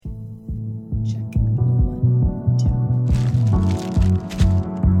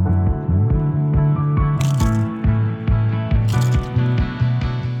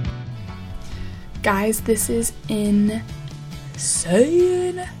Guys, this is insane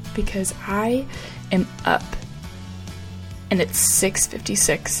because I am up and it's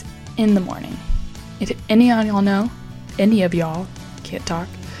 6:56 in the morning. If any of y'all can't talk,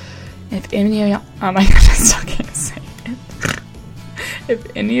 if any of y'all, oh my god, I still can't say it. If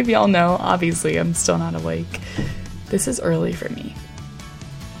any of y'all know, obviously I'm still not awake. This is early for me,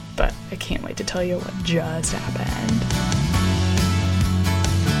 but I can't wait to tell you what just happened.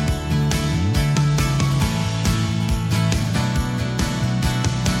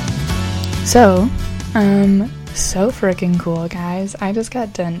 So freaking cool, guys. I just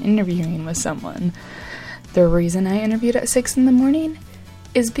got done interviewing with someone. The reason I interviewed at 6 in the morning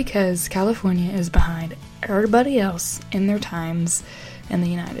is because California is behind everybody else in their times in the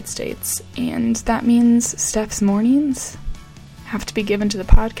United States. And that means Steph's mornings have to be given to the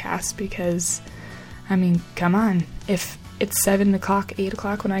podcast because, I mean, come on. If it's 7 o'clock, 8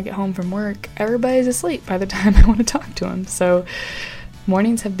 o'clock when I get home from work, everybody's asleep by the time I want to talk to them. So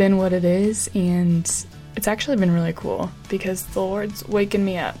mornings have been what it is, and it's actually been really cool because the Lord's waking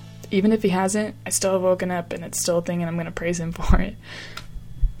me up. Even if he hasn't, I still have woken up, and it's still a thing, and I'm going to praise him for it.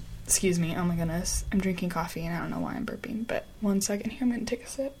 Excuse me, oh my goodness. I'm drinking coffee, and I don't know why I'm burping, but 1 second here, I'm going to take a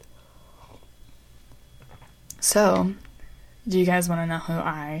sip. So, do you guys want to know who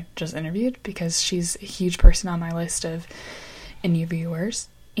I just interviewed? Because she's a huge person on my list of interviewers,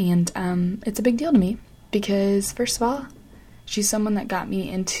 and it's a big deal to me because, first of all, she's someone that got me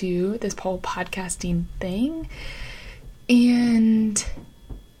into this whole podcasting thing, and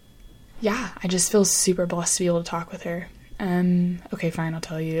yeah, I just feel super blessed to be able to talk with her. Okay, fine, I'll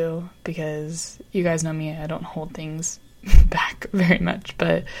tell you, because you guys know me, I don't hold things back very much,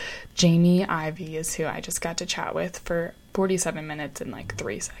 but Jamie Ivey is who I just got to chat with for 47 minutes and like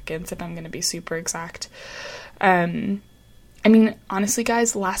 3 seconds, if I'm going to be super exact. I mean, honestly,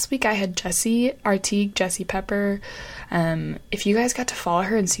 guys, last week I had Jessie Artigue, Jessie Pepper. If you guys got to follow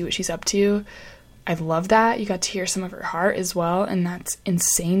her and see what she's up to, I love that. You got to hear some of her heart as well, and that's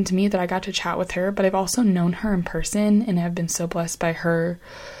insane to me that I got to chat with her, but I've also known her in person, and I've been so blessed by her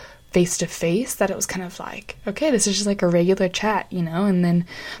face-to-face that it was kind of like, okay, this is just like a regular chat, you know? And then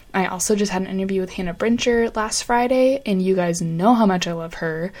I also just had an interview with Hannah Brincher last Friday, and you guys know how much I love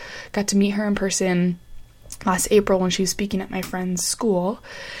her. Got to meet her in person last April when she was speaking at my friend's school,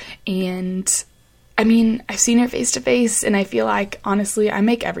 and I mean, I've seen her face to face, and I feel like, honestly, I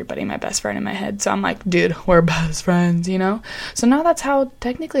make everybody my best friend in my head, so I'm like, dude, we're best friends, you know? So now that's how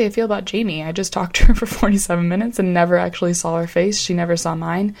technically I feel about Jamie. I just talked to her for 47 minutes and never actually saw her face. She never saw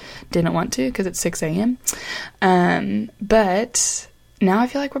mine. Didn't want to because it's 6 a.m. But now I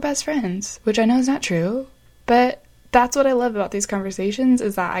feel like we're best friends, which I know is not true, but that's what I love about these conversations,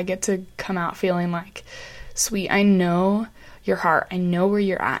 is that I get to come out feeling like, sweet, I know your heart, I know where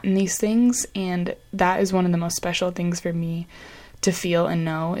you're at in these things, and that is one of the most special things for me to feel and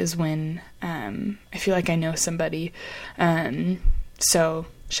know, is when I feel like I know somebody. So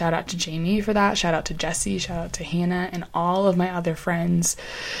shout out to Jamie for that, shout out to Jessie, shout out to Hannah, and all of my other friends,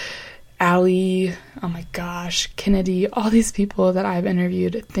 Allie, oh my gosh, Kennedy, all these people that I've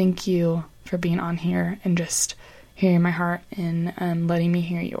interviewed. Thank you for being on here and just hearing my heart and letting me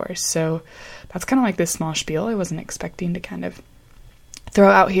hear yours. So that's kind of like this small spiel I wasn't expecting to kind of throw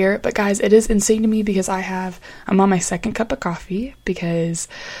out here. But guys, it is insane to me because I'm on my second cup of coffee because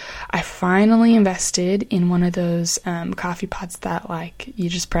I finally invested in one of those coffee pots that like you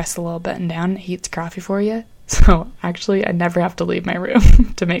just press the little button down and it heats coffee for you. So actually I never have to leave my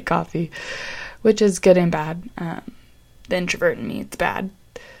room to make coffee, which is good and bad. The introvert in me, it's bad.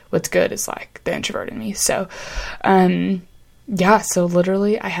 What's good is like the introvert in me. So, yeah, so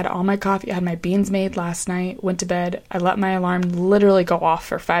literally I had all my coffee. I had my beans made last night, went to bed. I let my alarm literally go off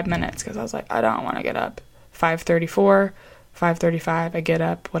for 5 minutes because I was like, I don't want to get up. 5:34, 5:35, I get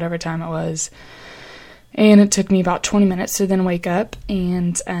up, whatever time it was. And it took me about 20 minutes to then wake up.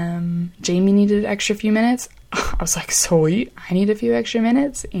 And Jamie needed an extra few minutes. I was like, sweet, I need a few extra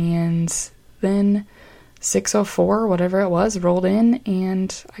minutes. And then 6:04, whatever it was, rolled in,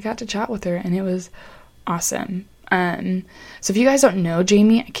 and I got to chat with her, and it was awesome. So if you guys don't know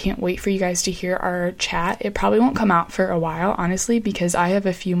Jamie, I can't wait for you guys to hear our chat. It probably won't come out for a while, honestly, because I have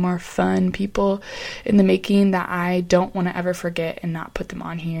a few more fun people in the making that I don't want to ever forget and not put them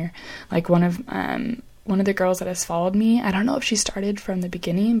on here. Like one of the girls that has followed me, I don't know if she started from the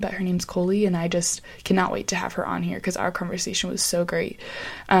beginning, but her name's Coley, and I just cannot wait to have her on here because our conversation was so great.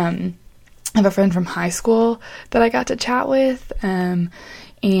 I have a friend from high school that I got to chat with, and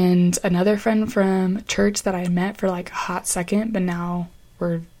another friend from church that I met for like a hot second, but now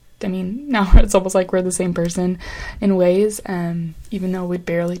it's almost like we're the same person in ways. Even though we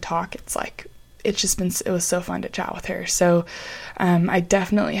barely talk, it's like it was so fun to chat with her. So I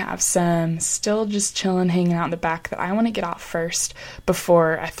definitely have some still just chilling, hanging out in the back that I want to get off first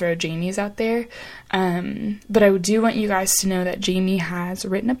before I throw Jamie's out there. But I do want you guys to know that Jamie has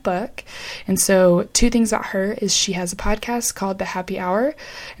written a book. And so 2 things about her is she has a podcast called The Happy Hour.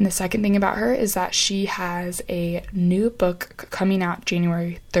 And the second thing about her is that she has a new book coming out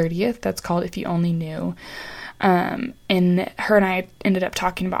January 30th. That's called If You Only Knew. And her and I ended up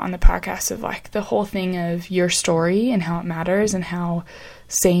talking about on the podcast of like the whole thing of your story and how it matters and how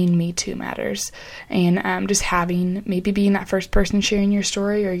saying me too matters. And just having, maybe being that first person sharing your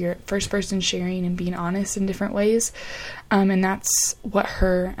story, or your first person sharing and being honest in different ways. And that's what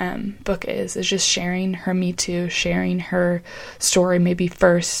her book is just sharing her me too, sharing her story maybe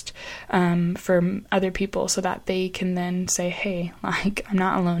first for other people, so that they can then say, hey, like, I'm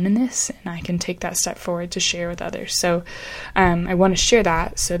not alone in this, and I can take that step forward to share with others. So I want to share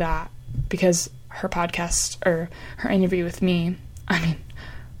that, so that, because her podcast, or her interview with me,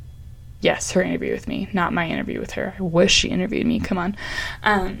 yes, her interview with me, not my interview with her. I wish she interviewed me. Come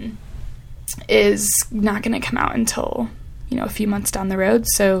on. Is not going to come out until, a few months down the road.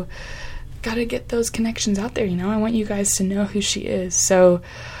 So got to get those connections out there. I want you guys to know who she is. So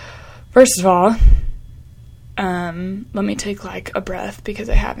first of all, let me take like a breath, because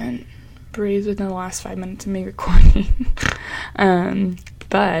I haven't breathed within the last 5 minutes of me recording.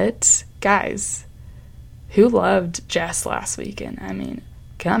 But guys, who loved Jess last weekend?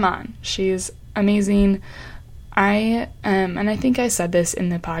 Come on, she's amazing. And I think I said this in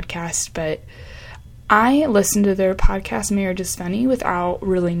the podcast, but I listened to their podcast, Marriage is Funny, without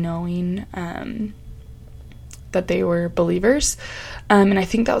really knowing that they were believers. And I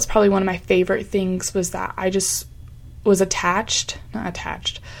think that was probably one of my favorite things, was that I just was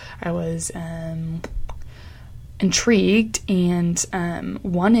I was intrigued and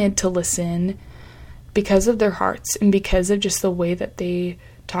wanted to listen because of their hearts and because of just the way that they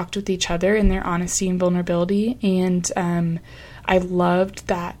talked with each other and their honesty and vulnerability. And I loved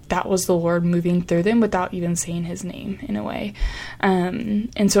that was the Lord moving through them without even saying his name, in a way.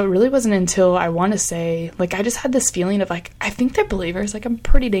 And so it really wasn't until, I want to say, like, I just had this feeling of like, I think they're believers. Like, I'm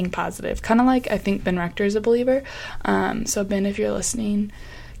pretty dang positive. Kind of like, I think Ben Rector is a believer. So Ben, if you're listening,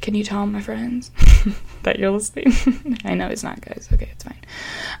 can you tell my friends that you're listening? I know he's not, guys. Okay, it's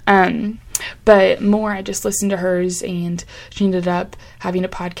fine. But more, I just listened to hers, and she ended up having a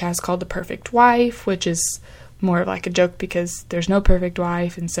podcast called The Perfect Wife, which is more of like a joke because there's no perfect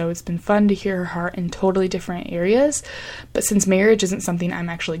wife. And so it's been fun to hear her heart in totally different areas. But since marriage isn't something I'm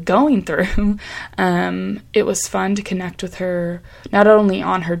actually going through, it was fun to connect with her, not only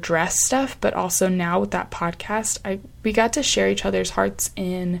on her dress stuff, but also now with that podcast, we got to share each other's hearts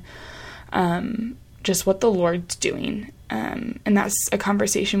in just what the Lord's doing. And that's a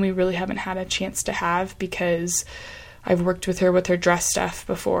conversation we really haven't had a chance to have, because I've worked with her dress stuff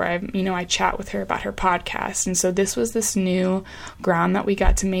before. I chat with her about her podcast. And so this was this new ground that we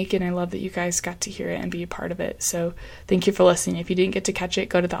got to make, and I love that you guys got to hear it and be a part of it. So thank you for listening. If you didn't get to catch it,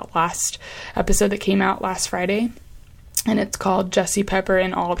 go to that last episode that came out last Friday, and it's called Jesse Pepper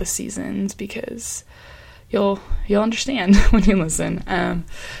in All the Seasons, because you'll understand when you listen.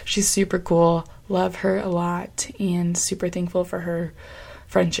 She's super cool. Love her a lot, and super thankful for her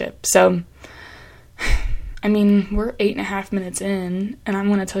friendship. So we're 8.5 minutes in, and I'm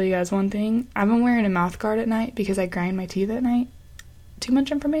going to tell you guys one thing. I've been wearing a mouth guard at night because I grind my teeth at night. Too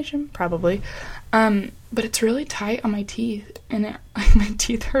much information? Probably. But it's really tight on my teeth, and my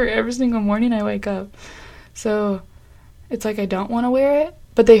teeth hurt every single morning I wake up. So it's like I don't want to wear it,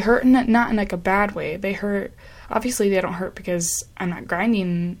 but they hurt, not in like a bad way. They hurt. Obviously, they don't hurt because I'm not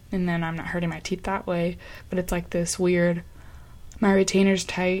grinding, and then I'm not hurting my teeth that way. But it's like this weird, my retainer's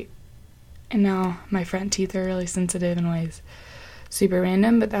tight, and now my front teeth are really sensitive in ways. Super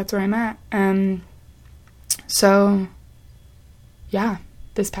random, but that's where I'm at. So, yeah,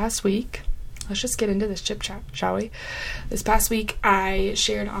 this past week, let's just get into this chip chat, shall we? This past week, I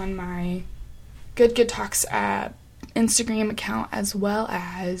shared on my Good Talks Instagram account, as well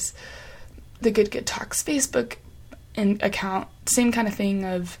as the Good Talks Facebook account. Same kind of thing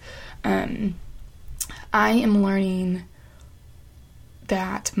of, I am learning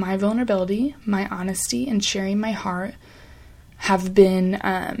that my vulnerability, my honesty, and sharing my heart have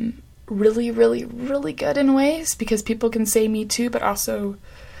been really, really, really good in ways, because people can say me too, but also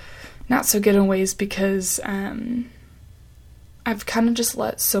not so good in ways because I've kind of just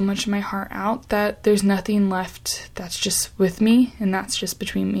let so much of my heart out that there's nothing left that's just with me, and that's just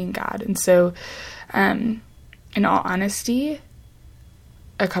between me and God. And so, in all honesty,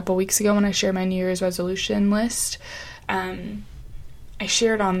 a couple weeks ago when I shared my New Year's resolution list, I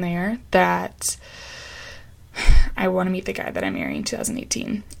shared on there that I want to meet the guy that I'm marrying in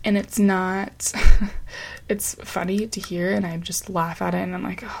 2018. And it's not, it's funny to hear, and I just laugh at it, and I'm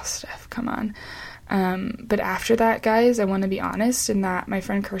like, oh, Steph, come on. But after that, guys, I want to be honest in that my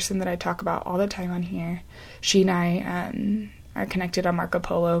friend Kirsten that I talk about all the time on here, she and I are connected on Marco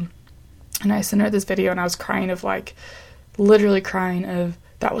Polo. And I sent her this video, and I was crying of like, literally crying of,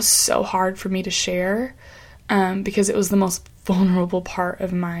 that was so hard for me to share, because it was the most vulnerable part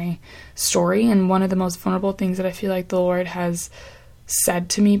of my story, and one of the most vulnerable things that I feel like the Lord has said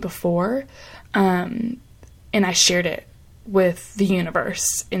to me before, and I shared it with the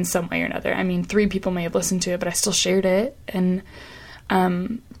universe in some way or another. I mean, 3 people may have listened to it, but I still shared it, and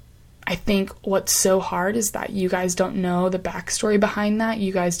I think what's so hard is that you guys don't know the backstory behind that.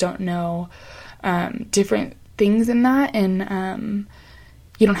 You guys don't know different things in that, and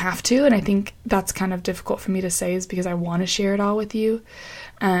you don't have to, and I think that's kind of difficult for me to say is because I want to share it all with you.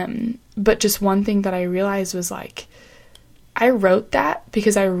 But just one thing that I realized was like, I wrote that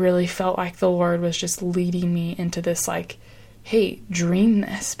because I really felt like the Lord was just leading me into this like, hey, dream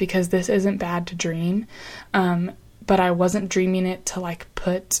this, because this isn't bad to dream. But I wasn't dreaming it to like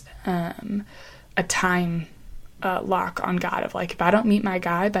put a time lock on God of like, if I don't meet my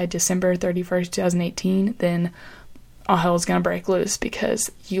guy by December 31st, 2018, then all hell's gonna break loose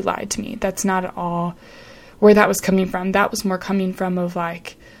because you lied to me. That's not at all where that was coming from. That was more coming from of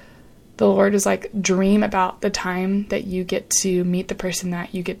like, the Lord is like, dream about the time that you get to meet the person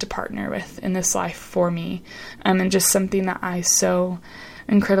that you get to partner with in this life for me. And just something that I so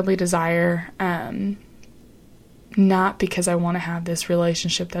incredibly desire, not because I want to have this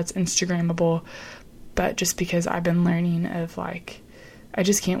relationship that's Instagrammable, but just because I've been learning of like, I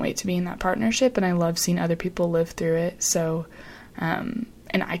just can't wait to be in that partnership, and I love seeing other people live through it. So, and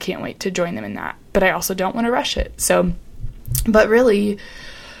I can't wait to join them in that, but I also don't want to rush it. So, but really,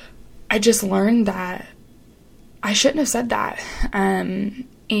 I just learned that I shouldn't have said that.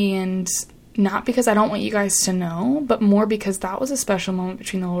 And not because I don't want you guys to know, but more because that was a special moment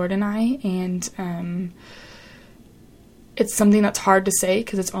between the Lord and I. And, it's something that's hard to say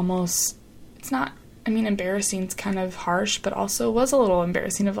because it's not, I mean, embarrassing is kind of harsh, but also was a little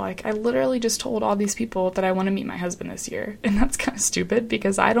embarrassing of like, I literally just told all these people that I want to meet my husband this year. And that's kind of stupid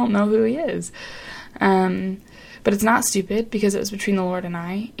because I don't know who he is. But it's not stupid because it was between the Lord and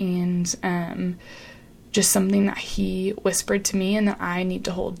I, and just something that he whispered to me and that I need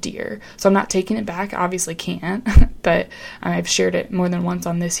to hold dear. So I'm not taking it back. I obviously can't, but I've shared it more than once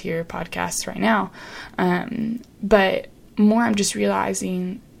on this here podcast right now. But more I'm just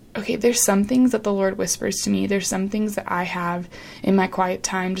realizing, okay, there's some things that the Lord whispers to me. There's some things that I have in my quiet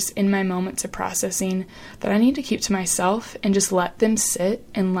time, just in my moments of processing, that I need to keep to myself and just let them sit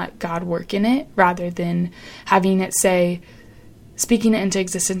and let God work in it, rather than having it say, speaking it into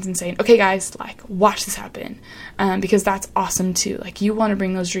existence and saying, okay guys, like, watch this happen. Because that's awesome too. Like, you want to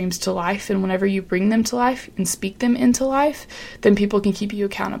bring those dreams to life, and whenever you bring them to life and speak them into life, then people can keep you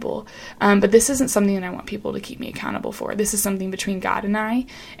accountable. But this isn't something that I want people to keep me accountable for. This is something between God and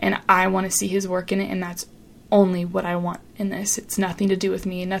I want to see his work in it, and that's only what I want in this. It's nothing to do with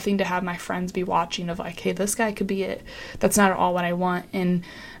me, nothing to have my friends be watching of like, hey, this guy could be it. That's not at all what I want. And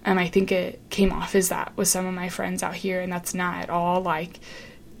I think it came off as that with some of my friends out here, and that's not at all like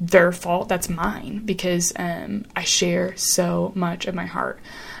their fault. That's mine, because I share so much of my heart.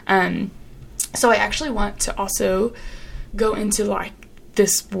 So I actually want to also go into like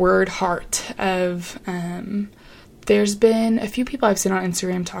this word heart of there's been a few people I've seen on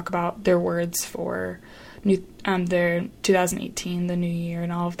Instagram talk about their words for their 2018, the new year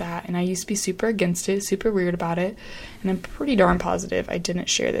and all of that, and I used to be super against it, super weird about it, and I'm pretty darn positive I didn't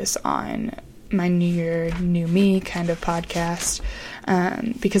share this on my New Year, New Me kind of podcast,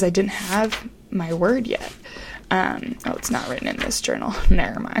 because I didn't have my word yet. It's not written in this journal,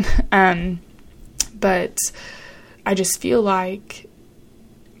 never mind. But I just feel like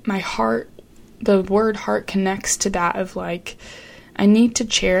my heart, the word heart connects to that of like, I need to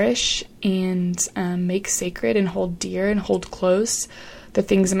cherish and make sacred and hold dear and hold close the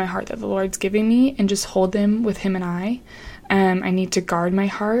things in my heart that the Lord's giving me, and just hold them with him and I. I need to guard my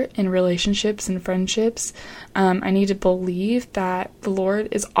heart in relationships and friendships. I need to believe that the Lord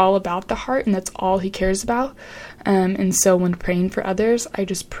is all about the heart, and that's all he cares about. And so when praying for others, I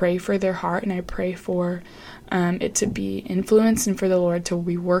just pray for their heart, and I pray for it to be influenced and for the Lord to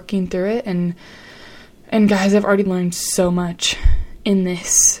be working through it. And guys, I've already learned so much in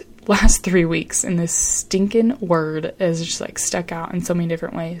this last 3 weeks, and this stinking word is just like stuck out in so many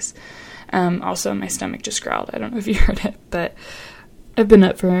different ways. Also, my stomach just growled. I don't know if you heard it, but I've been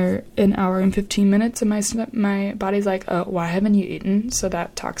up for an hour and 15 minutes, and my body's like, oh, why haven't you eaten? So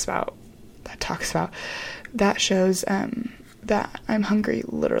that shows that I'm hungry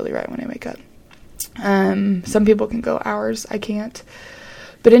literally right when I wake up. Some people can go hours, I can't.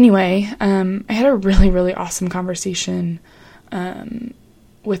 But anyway, I had a really, really awesome conversation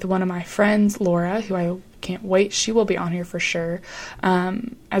with one of my friends, Laura, who I can't wait. She will be on here for sure,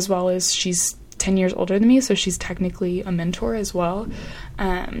 as well as she's 10 years older than me, so she's technically a mentor as well.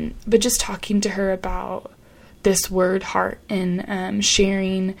 But just talking to her about this word heart and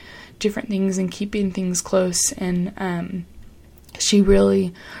sharing different things and keeping things close, and she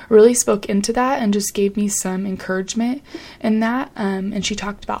really, really spoke into that and just gave me some encouragement in that. And she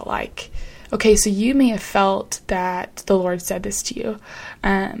talked about like, okay, so you may have felt that the Lord said this to you,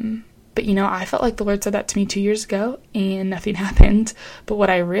 but I felt like the Lord said that to me 2 years ago and nothing happened. But what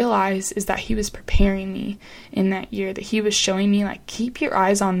I realized is that he was preparing me in that year, that he was showing me like, keep your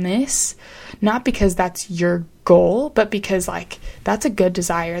eyes on this, not because that's your goal, but because like, that's a good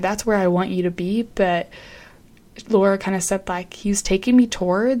desire. That's where I want you to be. But Laura kind of said like, he's taking me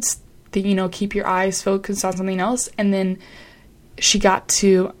towards the, keep your eyes focused on something else. And then she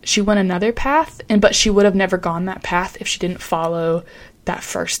went another path, but she would have never gone that path if she didn't follow that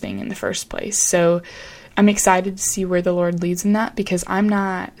first thing in the first place. So I'm excited to see where the Lord leads in that, because I'm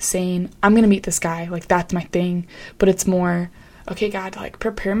not saying I'm going to meet this guy, like that's my thing, but it's more, okay, God, like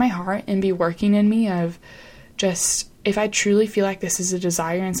prepare my heart and be working in me of just, if I truly feel like this is a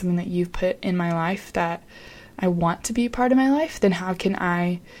desire and something that you've put in my life that I want to be a part of my life, then how can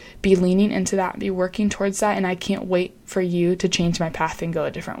I be leaning into that, be working towards that? And I can't wait for you to change my path and go a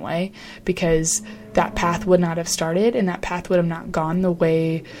different way, because that path would not have started and that path would have not gone the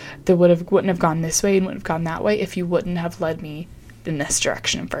way that wouldn't have gone this way and wouldn't have gone that way if you wouldn't have led me in this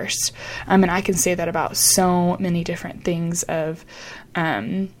direction first. And I can say that about so many different things of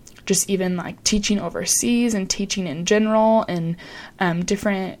just even like teaching overseas and teaching in general, and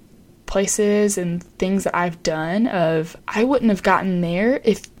different places and things that I've done of, I wouldn't have gotten there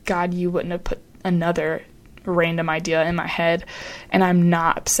if God, you wouldn't have put another random idea in my head. And I'm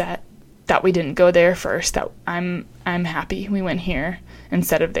not upset that we didn't go there first, that I'm happy we went here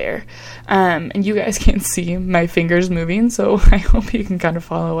instead of there. And you guys can't see my fingers moving, so I hope you can kind of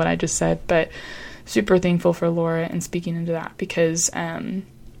follow what I just said, but super thankful for Laura and speaking into that, because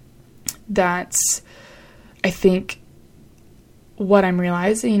that's, I think, what I'm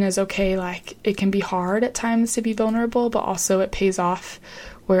realizing is, okay, like it can be hard at times to be vulnerable, but also it pays off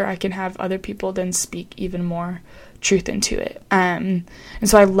where I can have other people then speak even more truth into it. And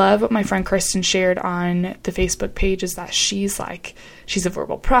so I love what my friend Kristen shared on the Facebook page, is that she's a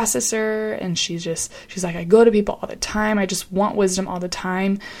verbal processor, and she's like, I go to people all the time. I just want wisdom all the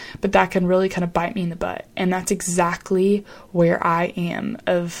time, but that can really kind of bite me in the butt. And that's exactly where I am,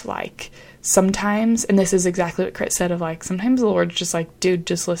 of like, sometimes, and this is exactly what Crit said, of like, sometimes the Lord's just like, dude,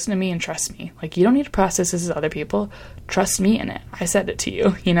 just listen to me and trust me. Like, you don't need to process this as other people. Trust me in it. I said it to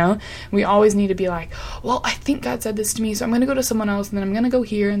you, We always need to be like, well, I think God said this to me, so I'm going to go to someone else, and then I'm going to go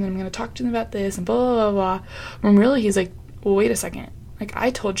here, and then I'm going to talk to them about this, and blah, blah, blah, blah. When really he's like, well, wait a second. Like, I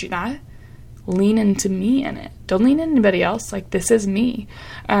told you that. Lean into me in it. Don't lean into anybody else. Like, this is me.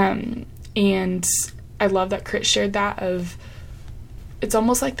 And I love that Crit shared that of, it's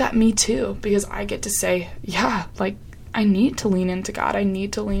almost like that me too, because I get to say, yeah, like I need to lean into God. I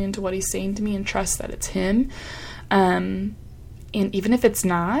need to lean into what he's saying to me and trust that it's him. And even if it's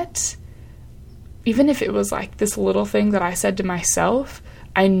not, even if it was like this little thing that I said to myself,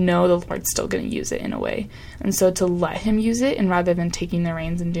 I know the Lord's still going to use it in a way. And so to let him use it, and rather than taking the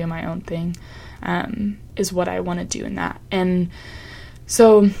reins and doing my own thing, is what I want to do in that. And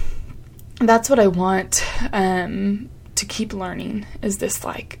so that's what I want, to keep learning, is this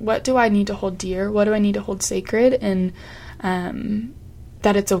like, what do I need to hold dear? What do I need to hold sacred? And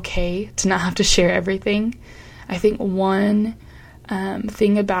that it's okay to not have to share everything. I think one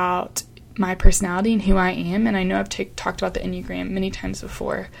thing about my personality and who I am, and I know I've talked about the Enneagram many times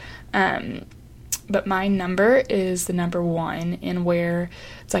before, but my number is the number 1, and where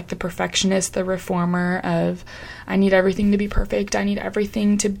it's like the perfectionist, the reformer of, I need everything to be perfect. I need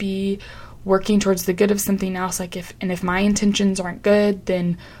everything to be working towards the good of something else. Like if my intentions aren't good,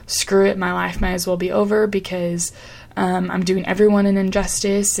 then screw it, my life might as well be over, because I'm doing everyone an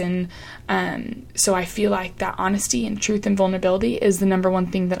injustice. And so I feel like that honesty and truth and vulnerability is the number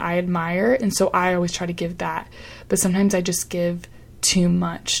 1 thing that I admire, and so I always try to give that. But sometimes I just give too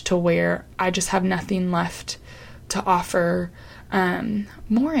much, to where I just have nothing left to offer,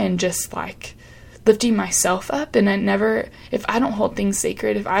 more in just like lifting myself up. And if I don't hold things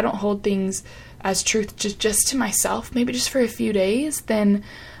sacred, if I don't hold things as truth just to myself, maybe just for a few days, then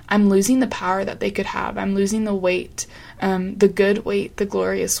I'm losing the power that they could have. I'm losing the weight, the good weight, the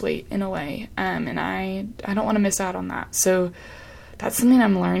glorious weight in a way. And I don't want to miss out on that. So that's something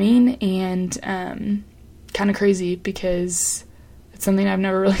I'm learning, and kind of crazy because it's something I've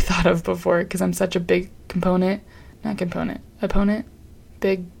never really thought of before, because I'm such a big opponent,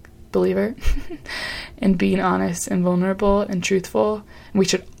 big believer in being honest and vulnerable and truthful. And we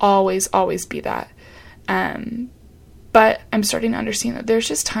should always, always be that. But I'm starting to understand that there's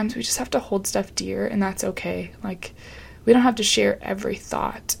just times we just have to hold stuff dear, and that's okay. Like, we don't have to share every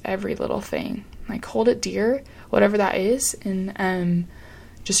thought, every little thing. Like, hold it dear, whatever that is, and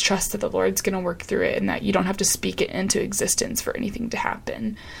just trust that the Lord's going to work through it, and that you don't have to speak it into existence for anything to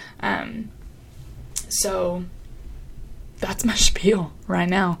happen. So that's my spiel right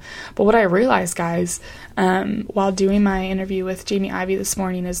now. But what I realized, guys, while doing my interview with Jamie Ivey this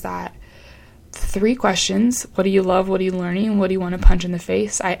morning, is that 3 questions: what do you love, what are you learning, what do you want to punch in the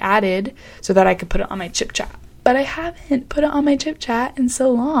face, I added so that I could put it on my chip chat. But I haven't put it on my chip chat in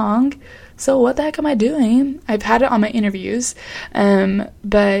so long. So what the heck am I doing? I've had it on my interviews,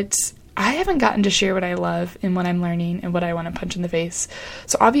 but I haven't gotten to share what I love and what I'm learning and what I want to punch in the face.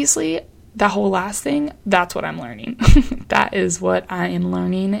 So obviously, that whole last thing, that's what I'm learning. That is what I am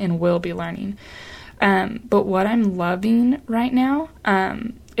learning and will be learning. But what I'm loving right now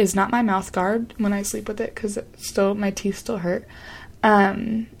is not my mouth guard when I sleep with it, because my teeth still hurt.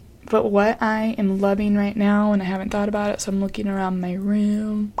 But what I am loving right now, and I haven't thought about it, so I'm looking around my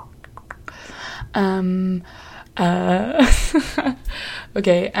room.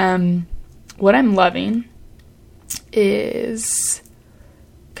 Okay, what I'm loving is,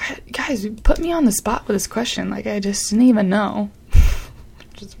 guys, you put me on the spot with this question. Like, I just didn't even know.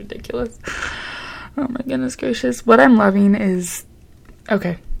 Which is ridiculous. Oh my goodness gracious. What I'm loving is,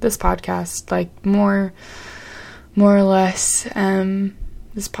 okay, this podcast, like, more or less,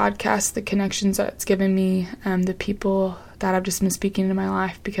 this podcast, the connections that it's given me, the people that I've just been speaking into my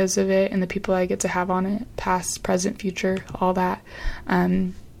life because of it, and the people I get to have on it, past, present, future, all that.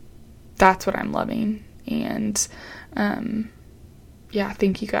 That's what I'm loving. And, yeah,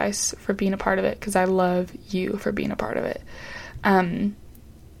 thank you guys for being a part of it, because I love you for being a part of it.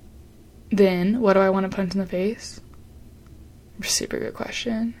 Then, what do I want to punch in the face? Super good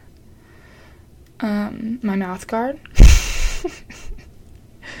question. My mouth guard.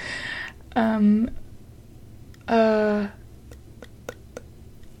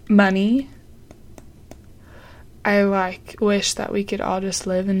 Money. I wish that we could all just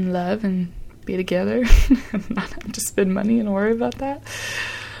live and love and be together and not have to spend money and worry about that.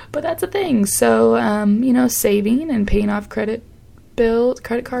 But that's a thing. So, saving and paying off credit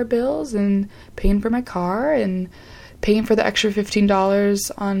card bills, and paying for my car, and paying for the extra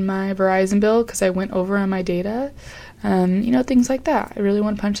 $15 on my Verizon bill because I went over on my data. Things like that. I really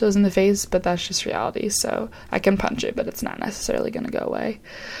want to punch those in the face, but that's just reality. So I can punch it, but it's not necessarily going to go away.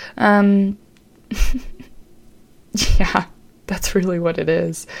 Yeah, that's really what it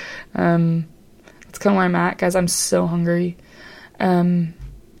is. That's kind of where I'm at, guys. I'm so hungry. I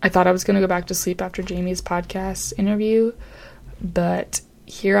thought I was going to go back to sleep after Jamie's podcast interview, but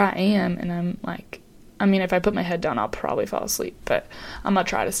here I am, and I'm like, if I put my head down, I'll probably fall asleep, but I'm going to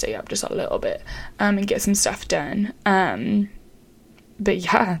try to stay up just a little bit, and get some stuff done. But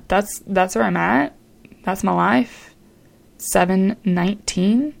yeah, that's where I'm at. That's my life.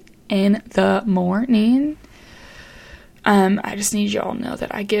 7:19 in the morning. I just need you all to know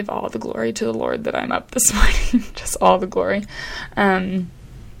that I give all the glory to the Lord that I'm up this morning. Just all the glory. And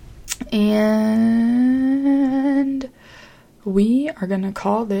we are going to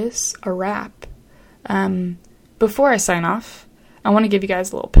call this a wrap. Before I sign off, I want to give you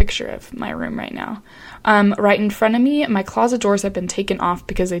guys a little picture of my room right now. Right in front of me, my closet doors have been taken off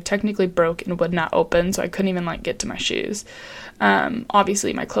because they technically broke and would not open, so I couldn't even get to my shoes.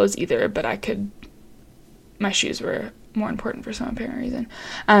 Obviously my clothes either, but my shoes were more important for some apparent reason.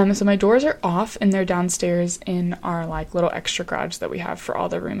 So my doors are off, and they're downstairs in our little extra garage that we have for all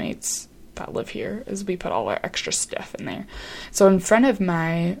the roommates that live here, as we put all our extra stuff in there. So in front of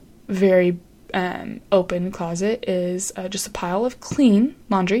my very open closet is just a pile of clean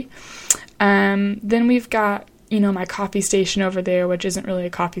laundry. Then we've got, my coffee station over there, which isn't really a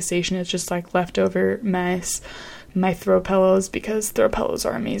coffee station. It's just leftover mess. My throw pillows, because throw pillows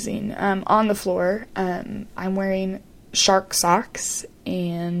are amazing. On the floor, I'm wearing shark socks,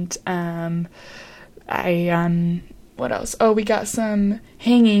 and what else? Oh, we got some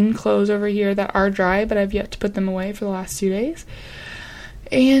hanging clothes over here that are dry, but I've yet to put them away for the last 2 days.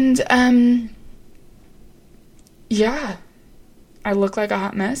 And yeah, I look like a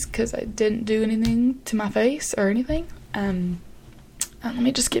hot mess because I didn't do anything to my face or anything. Let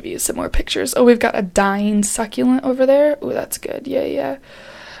me just give you some more pictures. Oh, we've got a dying succulent over there. Oh, that's good. Yeah.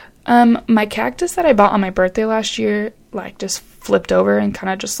 My cactus that I bought on my birthday last year, like, just flipped over and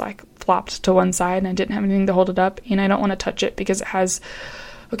kind of just, like, flopped to one side, and I didn't have anything to hold it up, and I don't want to touch it because it has,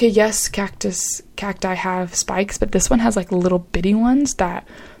 okay, yes, cacti have spikes, but this one has, like, little bitty ones that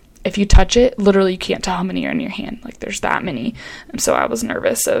if you touch it, literally you can't tell how many are in your hand. Like, there's that many. And so I was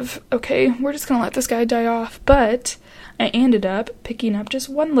nervous of, okay, we're just gonna let this guy die off. But I ended up picking up just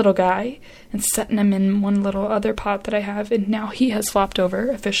one little guy and setting him in one little other pot that I have, and now he has flopped over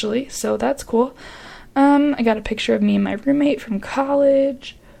officially, so that's cool. I got a picture of me and my roommate from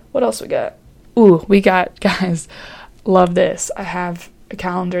college. What else we got? Ooh, we got, guys, love this. I have a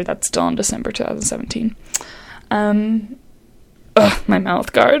calendar that's still in December 2017. My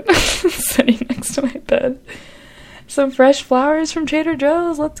mouth guard sitting next to my bed. Some fresh flowers from Trader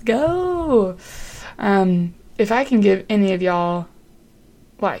Joe's. Let's go. If I can give any of y'all,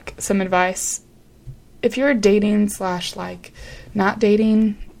 like, some advice, if you're dating / like, not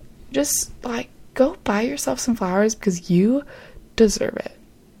dating, just, like, go buy yourself some flowers because you deserve it.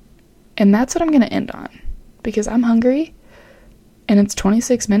 And that's what I'm going to end on, because I'm hungry and it's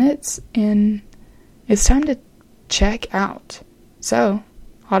 26 minutes and it's time to check out. So,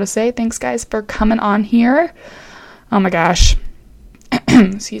 all to say, thanks guys for coming on here. Oh my gosh.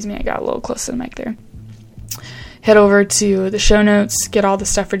 Excuse me, I got a little close to the mic there. Head over to the show notes, get all the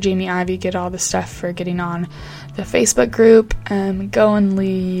stuff for Jamie Ivey, get all the stuff for getting on the Facebook group. Go and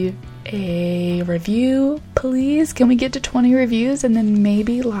leave a review, please. Can we get to 20 reviews? And then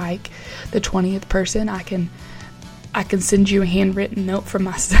maybe, like, the 20th person, I can send you a handwritten note from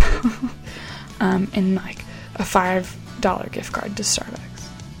myself. And, like, a $5 gift card to Starbucks.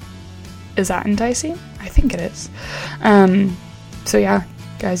 Is that enticing? I think it is. So yeah,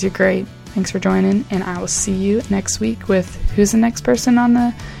 guys, you're great. Thanks for joining, and I will see you next week with who's the next person on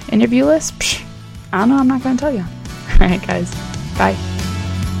the interview list? I don't know, I'm not going to tell you. Alright guys, bye.